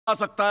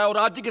सकता है और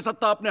राज्य की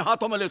सत्ता अपने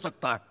हाथों में ले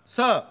सकता है।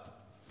 Sir,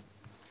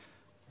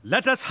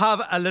 let us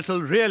have a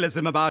little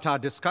realism about our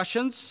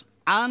discussions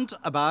and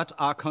about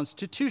our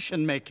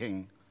constitution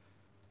making.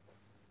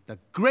 The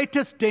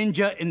greatest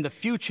danger in the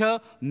future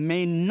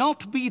may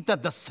not be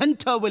that the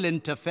center will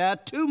interfere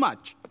too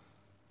much,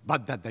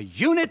 but that the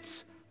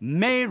units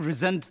may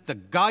resent the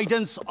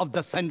guidance of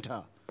the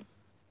center.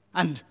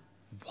 And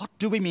what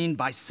do we mean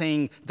by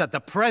saying that the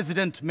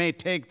president may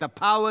take the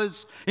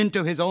powers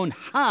into his own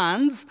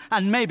hands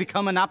and may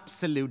become an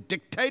absolute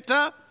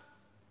dictator?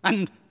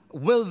 And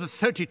will the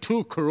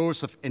 32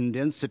 crores of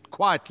Indians sit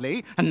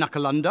quietly and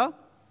knuckle under?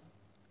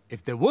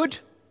 If they would,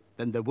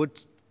 then they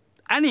would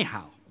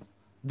anyhow.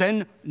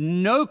 Then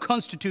no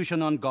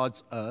constitution on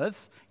God's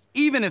earth,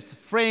 even if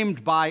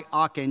framed by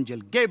Archangel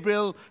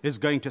Gabriel, is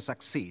going to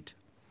succeed.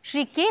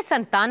 Shri के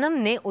संतानम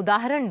ने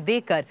उदाहरण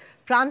देकर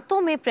प्रांतों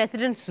में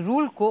presidents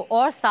rule को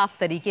और साफ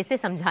तरीके से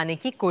समझाने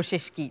की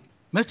कोशिश की।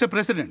 Mr.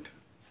 President,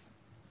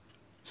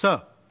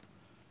 sir,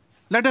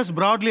 let us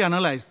broadly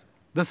analyze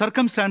the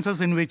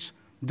circumstances in which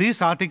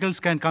these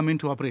articles can come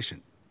into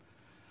operation.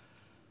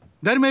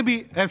 There may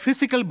be a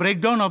physical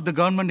breakdown of the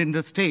government in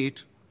the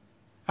state,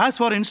 as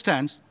for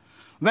instance,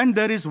 when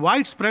there is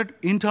widespread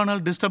internal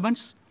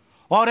disturbance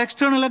or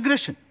external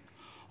aggression,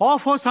 or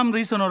for some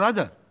reason or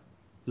other,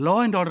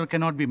 law and order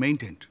cannot be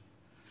maintained.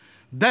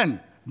 Then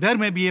there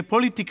may be a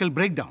political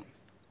breakdown.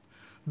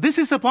 This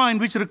is a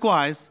point which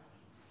requires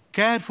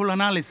careful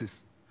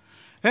analysis.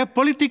 A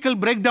political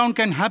breakdown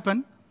can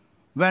happen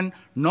when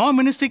no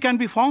ministry can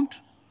be formed,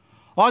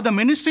 or the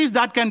ministries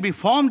that can be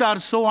formed are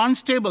so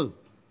unstable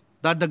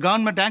that the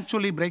government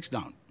actually breaks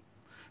down.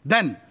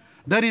 Then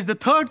there is the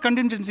third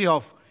contingency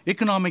of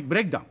economic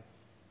breakdown.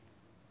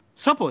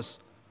 Suppose,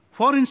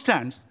 for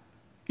instance,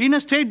 in a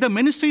state the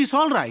ministry is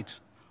all right,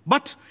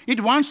 but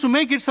it wants to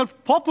make itself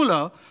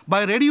popular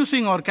by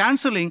reducing or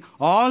cancelling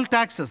all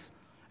taxes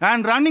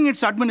and running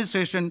its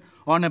administration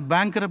on a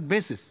bankrupt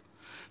basis.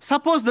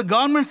 Suppose the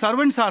government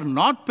servants are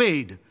not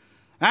paid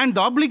and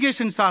the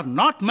obligations are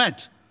not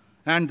met,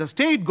 and the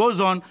state goes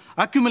on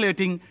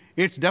accumulating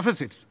its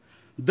deficits.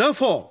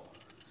 Therefore,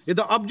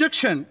 the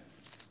objection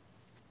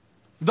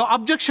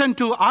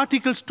to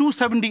Articles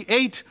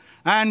 278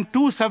 and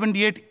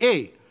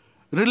 278A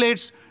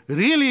relates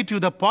really to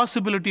the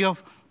possibility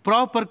of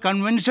proper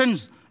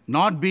conventions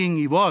not being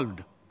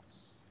evolved.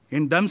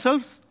 In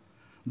themselves,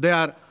 they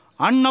are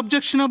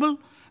unobjectionable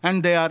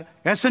and they are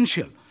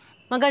essential.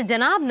 मगर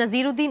जनाब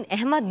नजीरुद्दीन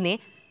अहमद ने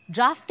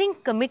drafting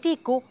committee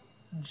को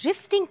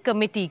drifting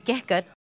committee कहकर